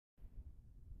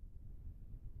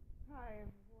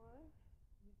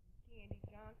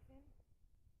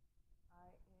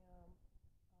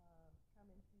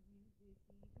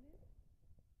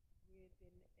with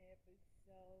an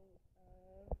episode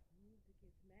of Music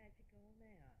is Magical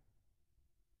Now.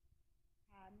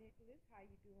 Hi, Nicholas. How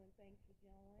you doing? Thanks for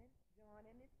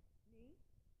joining me.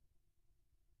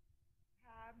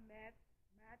 Hi,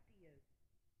 Matthias.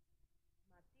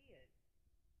 Matthias.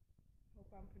 Hope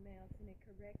I'm pronouncing it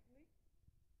correctly.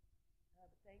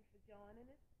 But thanks for joining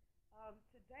us.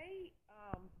 Today,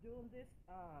 doing this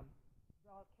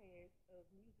broadcast of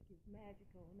Music is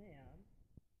Magical Now,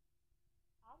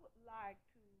 I would like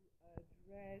to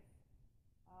address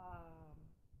um,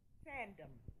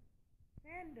 fandom.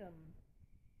 Fandom.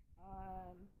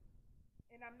 Um,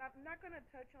 and I'm not going to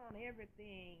touch on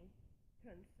everything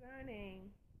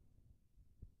concerning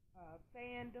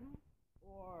fandom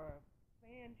or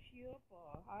fanship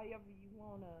or however you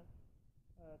want to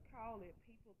call it.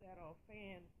 People that are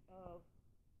fans of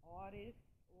artists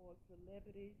or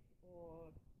celebrities or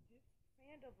just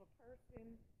fan of a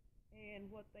person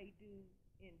and what they do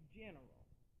in general.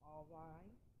 All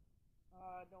right.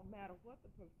 No matter what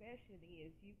the profession is,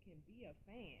 you can be a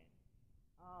fan.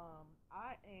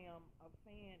 I am a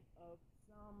fan of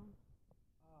some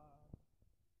uh,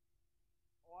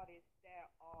 artists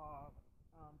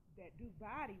that do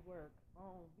body work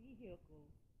on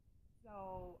vehicles.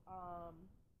 So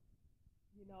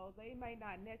they may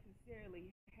not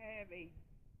necessarily have a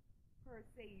per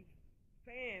se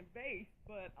fan base,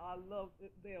 but I love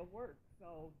their work.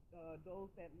 So those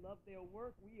that love their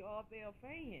work, we are their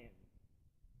fans.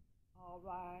 All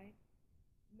right.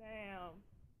 Now,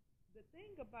 the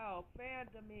thing about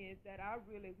fandom is that I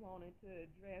really wanted to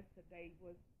address today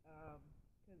was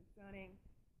concerning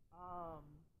um,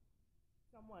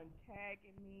 someone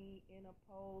tagging me in a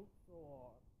post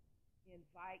or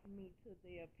inviting me to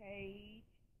their page,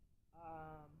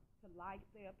 to like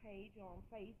their page on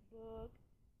Facebook.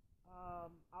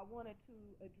 I wanted to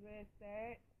address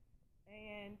that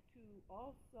and to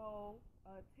also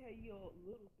tell you a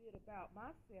little bit about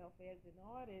myself as an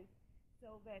artist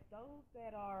so that those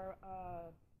that are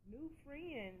new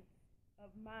friends of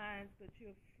mine, but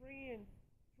you're friends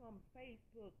from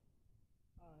Facebook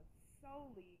uh,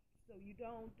 solely, so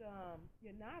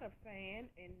you're not a fan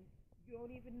and you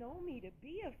don't even know me to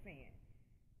be a fan.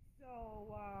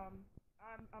 So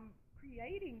I'm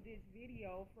creating this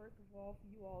video first of all for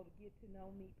you all to get to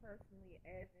know me personally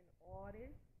as an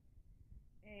artist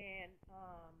and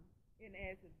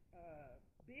as a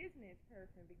business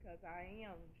person because I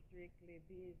am strictly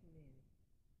business.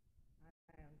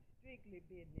 I am strictly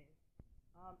business.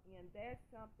 And that's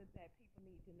something that people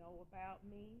need to know about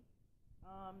me.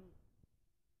 Um,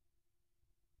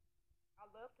 I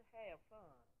love to have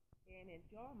fun and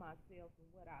enjoy myself in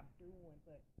what I'm doing,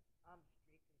 but I'm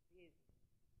strictly business.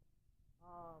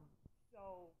 Um,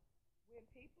 so when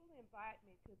people invite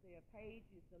me to their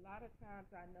pages, a lot of times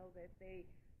I know that they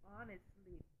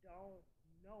honestly don't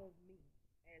know me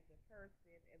as a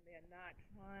person, and they're not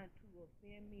trying to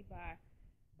offend me by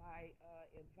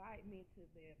inviting me to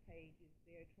their pages.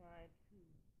 They're trying to,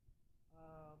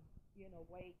 um, in a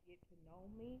way, get to know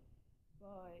me,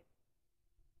 but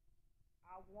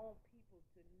I want people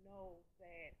to know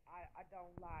that I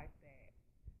don't like that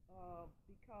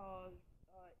because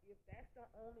if that's the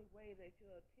only way that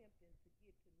you're attempting to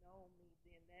get to know me,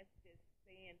 then that's just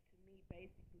saying to me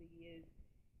basically is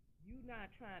you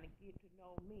not trying to get to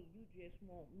know me, you just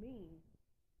want me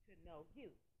to know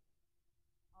you.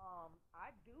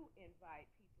 I do invite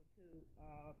people to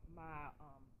my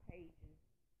pages,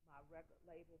 my record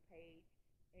label page,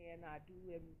 and I do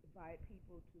invite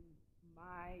people to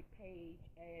my page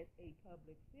as a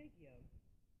public figure.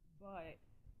 But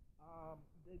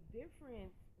the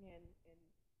difference in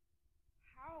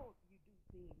how you do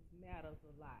things matters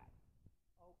a lot.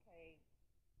 Okay,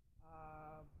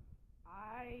 um,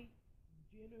 I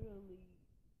generally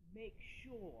make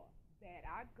sure that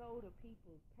I go to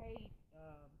people's page,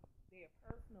 their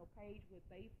personal page what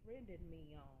they friended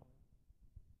me on,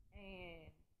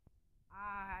 and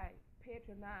I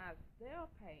patronize their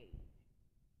page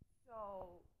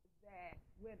so that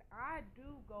when I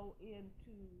do go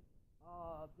into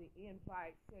the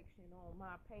invite section on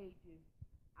my pages,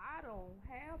 I don't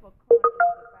have a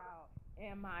conscience about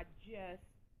am I just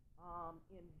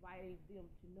inviting them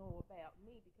to know about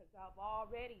me because I've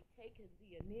already taken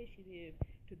the initiative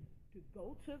to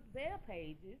go to their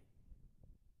pages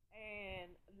and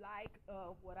like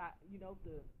what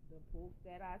the posts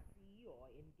that I see or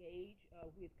engage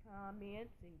with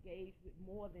comments, engage with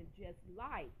more than just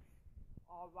likes.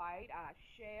 All right, I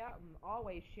share. I'm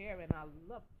always sharing. I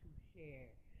love to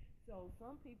share. So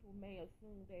some people may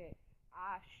assume that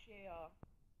I share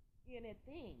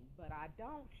anything, but I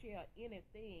don't share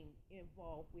anything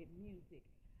involved with music.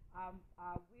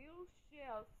 I will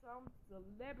share some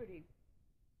celebrity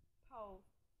post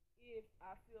if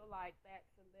I feel like that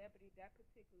celebrity, that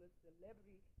particular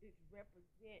celebrity, is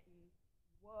representing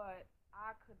what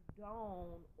I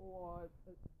condone or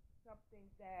something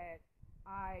that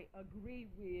I agree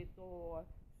with or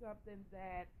something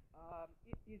that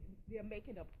they're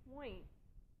making a point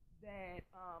that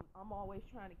I'm always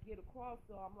trying to get across.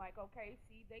 So I'm like, okay,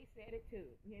 see, they said it too,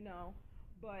 you know.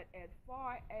 But as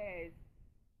far as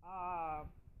uh,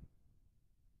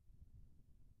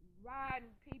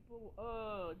 riding people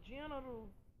genitals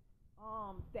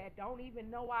that don't even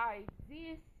know I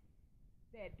exist,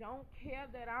 that don't care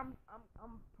that I'm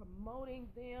promoting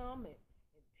them and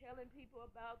telling people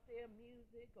about their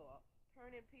music or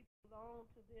turning people on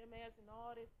to them as an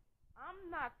artist, I'm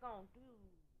not gonna do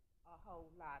a whole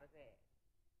lot of that,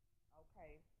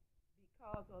 okay?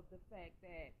 Because of the fact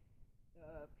that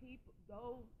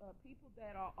those people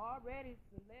that are already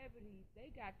celebrities,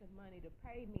 they got the money to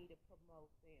pay me to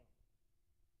promote them.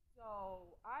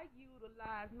 So I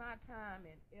utilize my time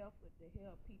and effort to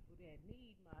help people that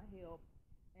need my help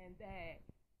and that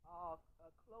are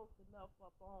close enough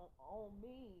up on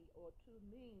me or to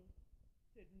me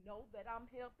to know that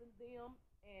I'm helping them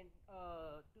and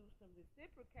do some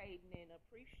reciprocating and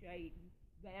appreciating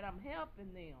that I'm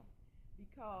helping them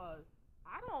because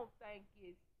I don't think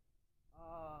it's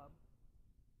uh,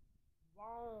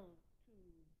 wrong to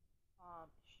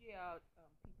share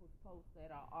people's posts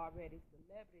that are already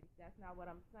celebrities. That's not what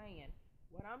I'm saying.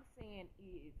 What I'm saying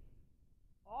is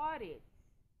artists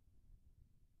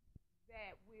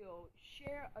that will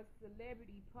share a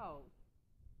celebrity post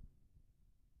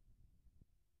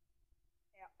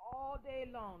and all day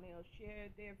long they'll share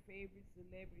their favorite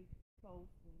celebrity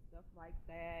posts and stuff like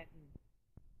that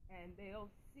and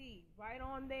they'll see right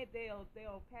on there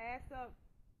they'll pass up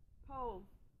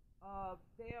posts of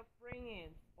their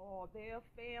friends or their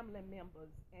family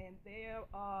members and their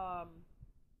um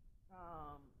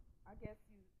I guess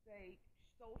you say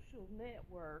social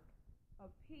network of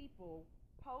people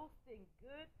posting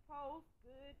good posts,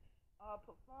 good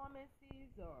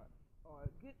performances or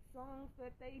good songs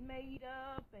that they made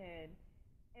up and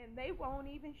they won't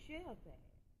even share that.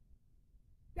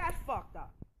 That's fucked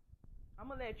up. I'm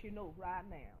gonna let you know right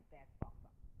now that's fucked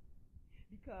up.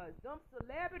 Because them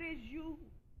celebrities you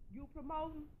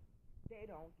promoting, they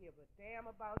don't give a damn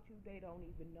about you. They don't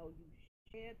even know you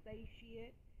shared they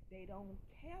shit. They don't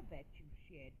care that you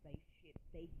shared they shit.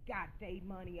 They got their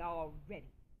money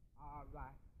already. All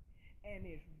right. And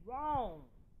it's wrong.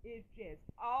 It's just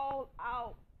all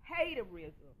out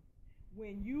haterism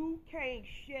when you can't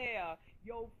share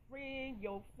your friend,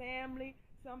 your family,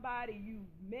 somebody you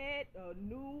met or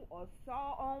knew or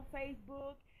saw on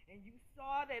Facebook, and you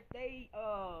saw that they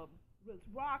was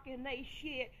rocking they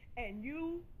shit, and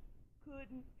you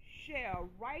couldn't share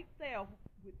right there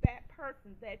with that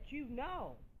person that you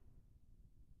know,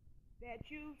 that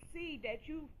you see, that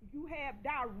you have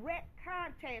direct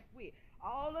contact with.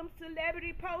 All them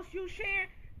celebrity posts you share,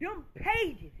 them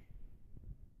pages,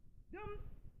 them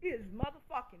is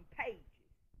motherfucking pages,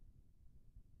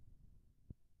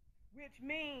 which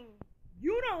means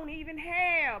you don't even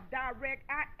have direct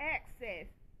access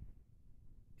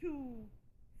to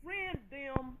friend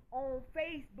them on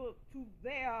Facebook to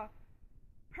their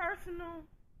personal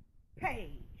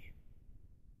page.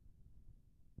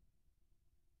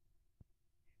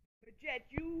 But yet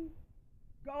you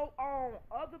go on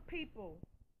other people's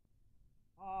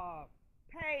uh,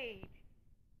 page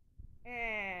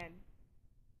and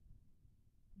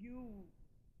you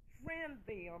friend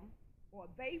them or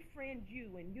they friend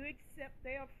you and you accept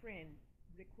their friend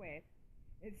request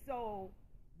and so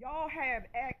y'all have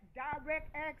direct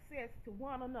access to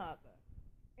one another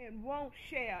and won't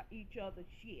share each other's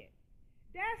shit.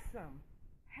 That's some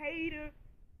haterism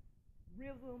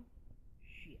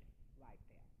shit right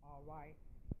there, all right?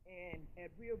 And at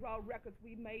Real Raw Records,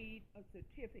 we made a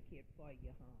certificate for you,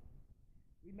 huh?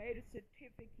 We made a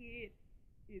certificate.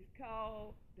 It's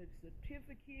called the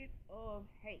Certificate of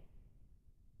Hate.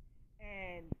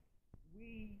 And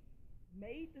we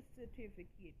made the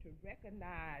certificate to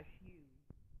recognize you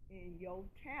in your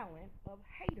talent of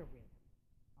haterism.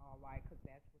 All right, because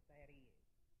that's what that is.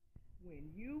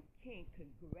 When you can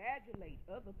congratulate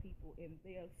other people in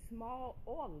their small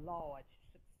or large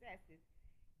successes,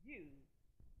 you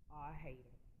are a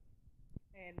hater.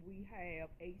 And we have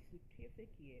a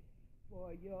certificate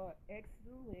for your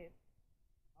excellent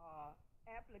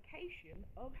application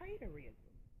of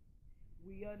haterism.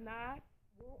 We are not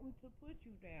wanting to put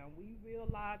you down. We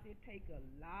realize it takes a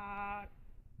lot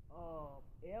of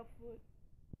effort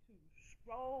to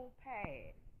scroll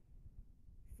past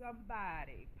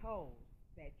somebody post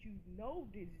that you know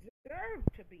deserve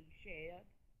to be shared,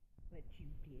 but you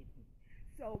didn't.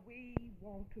 So we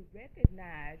want to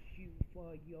recognize you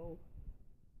for your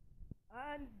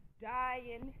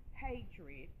undying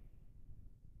hatred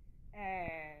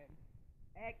and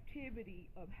activity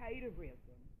of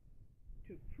haterism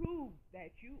to prove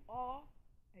that you are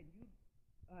and you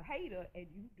a hater and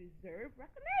you deserve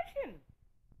recognition.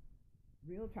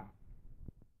 Real talk.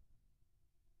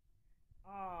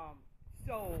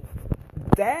 So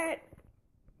that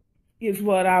is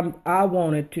what I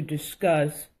wanted to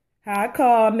discuss. Hi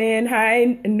Carmen,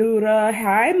 hi Nuda,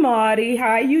 hi Marty,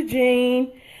 hi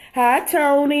Eugene, hi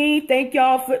Tony. Thank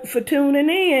y'all for tuning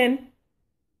in.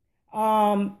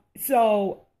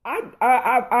 So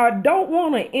I don't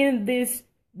want to end this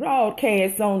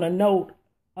broadcast on a note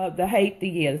of the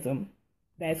atheism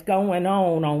that's going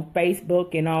on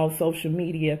Facebook and all social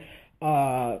media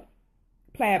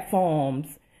platforms.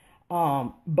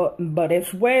 But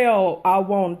as well, I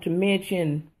want to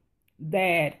mention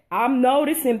that I'm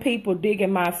noticing people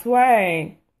digging my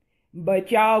swag,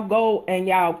 but y'all go and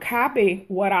y'all copy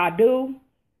what I do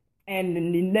and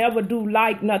you never do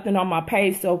like nothing on my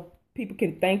page so people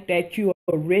can think that you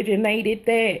originated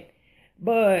that.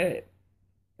 But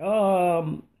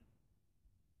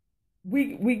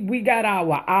we got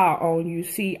our eye on you.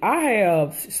 See, I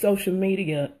have social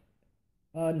media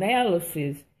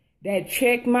analysis that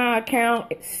check my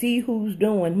account, see who's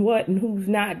doing what and who's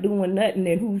not doing nothing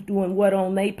and who's doing what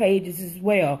on their pages as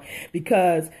well.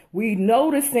 Because we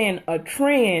noticing a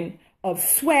trend of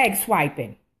swag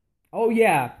swiping. Oh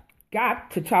yeah,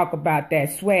 got to talk about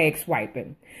that swag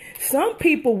swiping. Some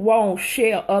people won't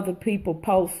share other people's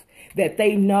posts that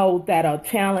they know that are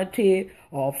talented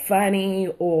or funny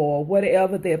or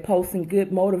whatever. They're posting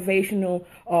good motivational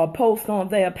posts on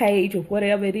their page or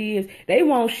whatever it is. They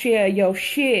won't share your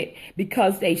shit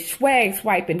because they swag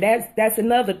swiping. That's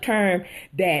another term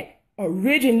that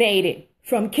originated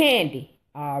from Candy.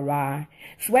 All right.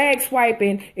 Swag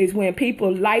swiping is when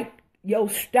people like your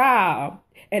style,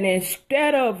 and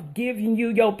instead of giving you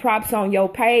your props on your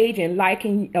page and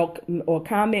liking or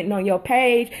commenting on your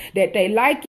page that they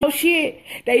like your shit,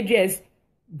 they just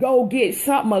go get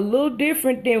something a little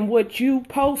different than what you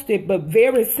posted, but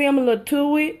very similar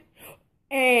to it,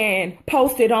 and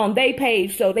post it on their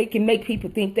page so they can make people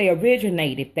think they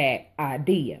originated that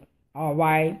idea. All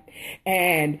right.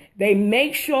 And they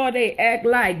make sure they act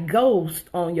like ghosts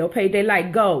on your page. They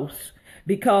like ghosts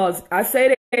because I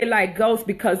say they like ghosts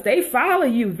because they follow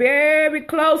you very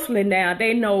closely now.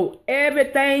 They know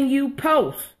everything you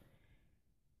post.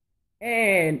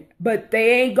 But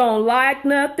they ain't gonna like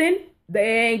nothing.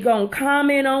 They ain't gonna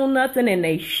comment on nothing, and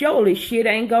they surely shit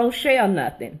ain't gonna share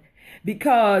nothing.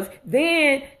 Because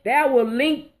then that will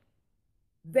link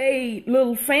they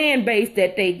little fan base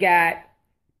that they got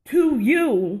to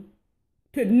you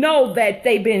to know that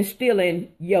they been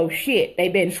stealing your shit. They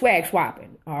been swag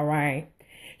swapping, all right?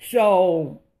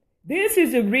 So this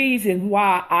is the reason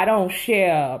why I don't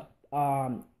share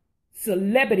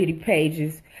celebrity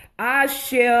pages. I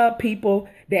share people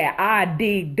that I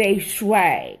dig they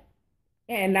swag.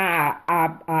 And I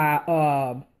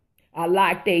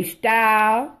like their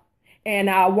style, and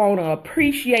I want to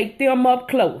appreciate them up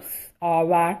close, all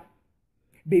right?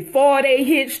 Before they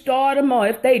hit stardom, or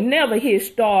if they never hit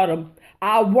stardom,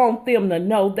 I want them to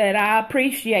know that I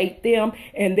appreciate them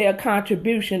and their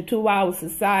contribution to our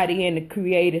society and the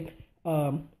creative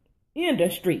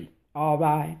industry, all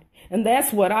right? And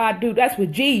that's what I do. That's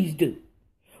what G's do.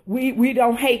 We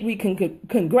don't hate, we can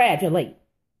congratulate,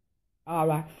 all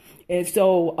right? And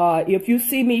so if you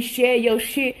see me share your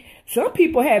shit, some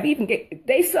people have even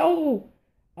they so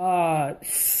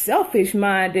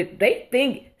selfish-minded, they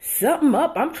think something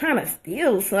up. I'm trying to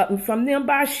steal something from them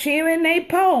by sharing their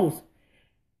posts.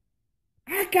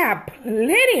 I got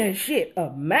plenty of shit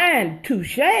of mine to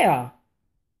share.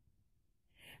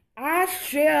 I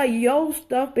share your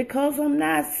stuff because I'm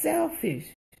not selfish.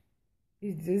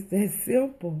 It's just that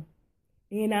simple.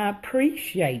 And I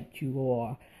appreciate you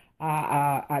all.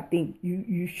 I think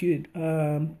you should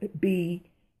be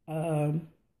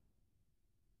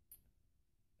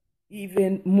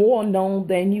even more known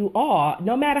than you are.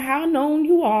 No matter how known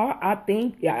you are, I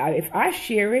think if I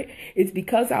share it, it's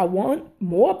because I want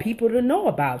more people to know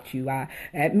about you. I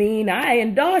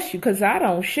endorse you because I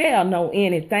don't share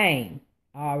anything.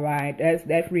 All right,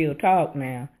 that's real talk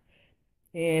now.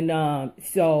 And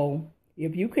so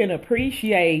if you can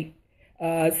appreciate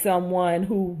someone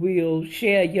who will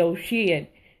share your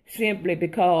shit simply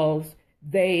because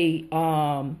they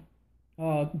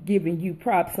giving you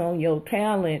props on your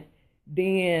talent,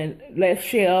 then let's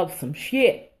share up some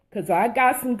shit. Cause I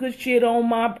got some good shit on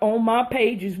my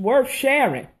page is worth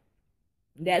sharing.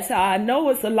 That's how I know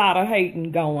it's a lot of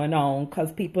hating going on,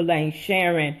 cause people ain't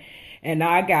sharing. And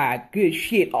I got good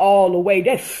shit all the way.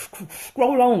 Just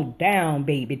scroll on down,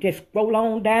 baby. Just scroll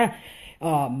on down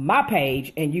my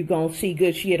page, and you gonna see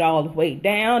good shit all the way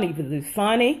down. Either it's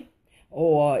funny,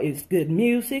 or it's good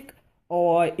music,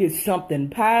 or it's something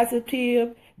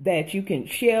positive that you can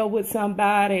share with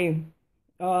somebody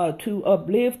to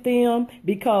uplift them,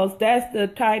 because that's the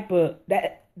type of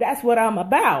that's what I'm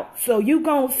about. So you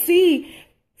gonna see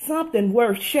something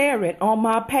worth sharing on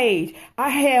my page. I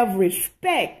have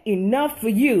respect enough for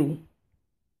you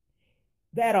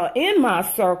that are in my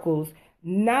circles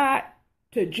not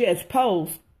to just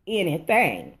post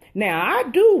anything. Now, I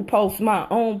do post my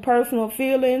own personal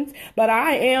feelings, but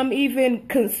I am even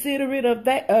considerate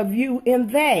of you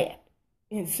in that.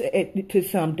 To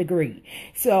some degree.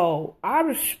 So I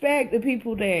respect the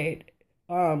people that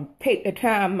take the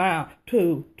time out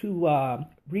to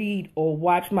read or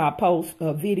watch my posts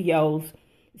or videos.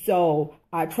 So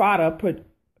I try to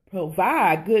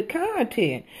provide good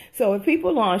content. So if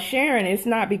people aren't sharing, it's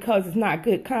not because it's not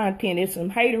good content. It's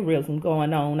some haterism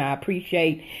going on. I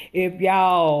appreciate if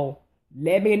y'all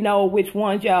let me know which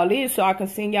ones y'all is, so I can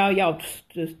send y'all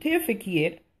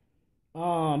certificate.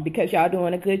 Because y'all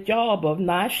doing a good job of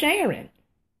not sharing.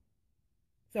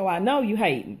 So I know you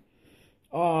hating.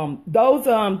 Those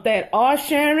that are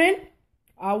sharing,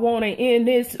 I want to end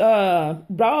this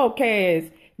broadcast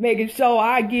making sure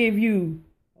I give you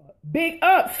big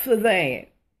ups for that.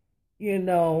 You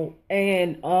know,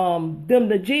 and them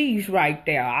the G's right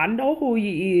there. I know who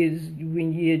you is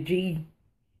when you're a G,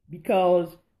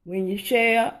 because when you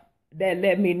share, that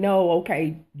let me know,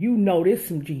 okay, you know this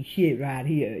some G shit right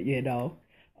here, you know.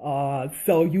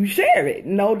 So you share it.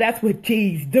 No, that's what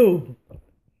G's do.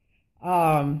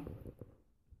 So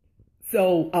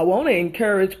I want to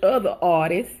encourage other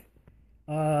artists,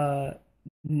 I'm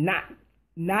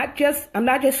not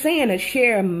just saying to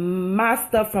share my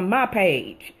stuff from my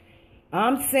page.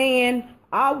 I'm saying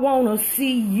I want to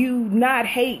see you not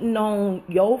hating on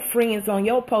your friends on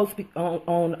your post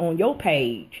on your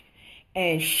page,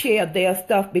 and share their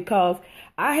stuff, because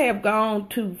I have gone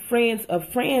to friends of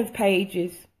friends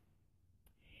pages,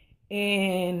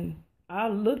 and I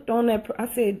looked on that.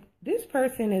 I said, this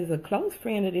person is a close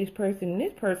friend of this person, and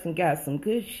this person got some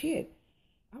good shit.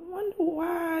 I wonder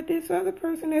why this other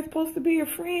person that's supposed to be a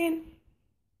friend,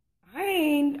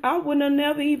 I wouldn't have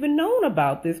never even known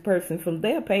about this person from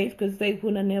their page, because they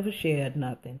wouldn't have never shared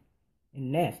nothing.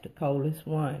 And that's the coldest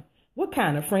one. What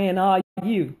kind of friend are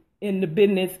you? In the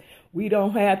business, we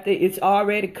don't have to, it's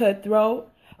already cutthroat.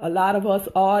 A lot of us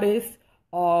artists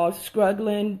are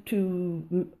struggling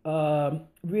to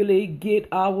really get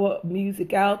our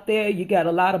music out there. You got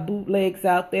a lot of bootlegs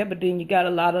out there, but then you got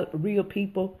a lot of real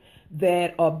people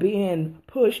that are being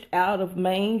pushed out of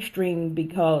mainstream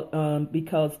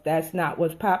because that's not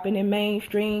what's popping in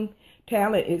mainstream.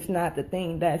 Talent is not the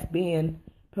thing that's being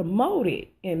promoted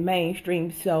in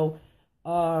mainstream. So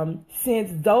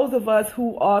since those of us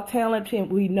who are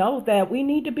talented, we know that we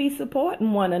need to be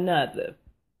supporting one another.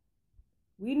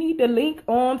 We need to link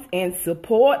arms and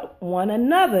support one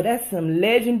another. That's some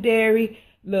legendary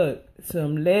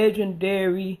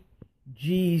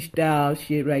G-style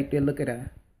shit right there. Look at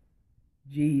that.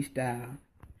 G-style.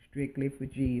 Strictly for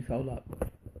G's. Hold up.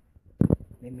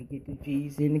 Let me get the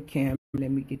G's in the camera. Let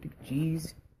me get the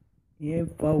G's in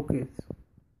focus.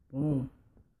 Boom.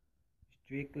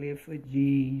 Strictly for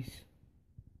G's.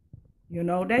 You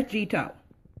know, that's G-talk.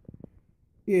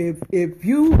 If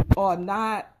you are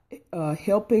not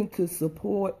helping to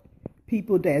support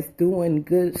people that's doing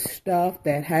good stuff,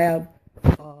 that have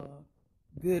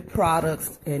good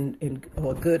products and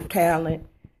or good talent,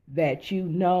 that you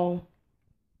know,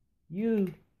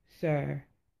 you, sir,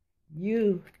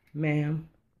 you, ma'am,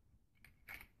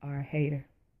 are a hater.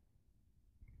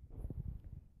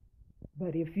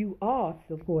 But if you are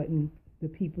supporting the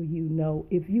people you know,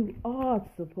 if you are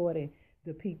supporting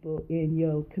the people in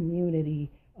your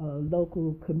community,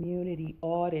 local community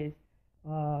artists,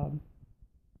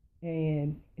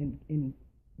 and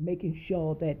making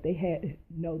sure that they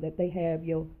have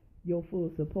your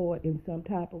full support in some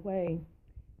type of way,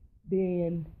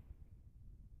 then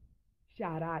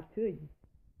shout out to you.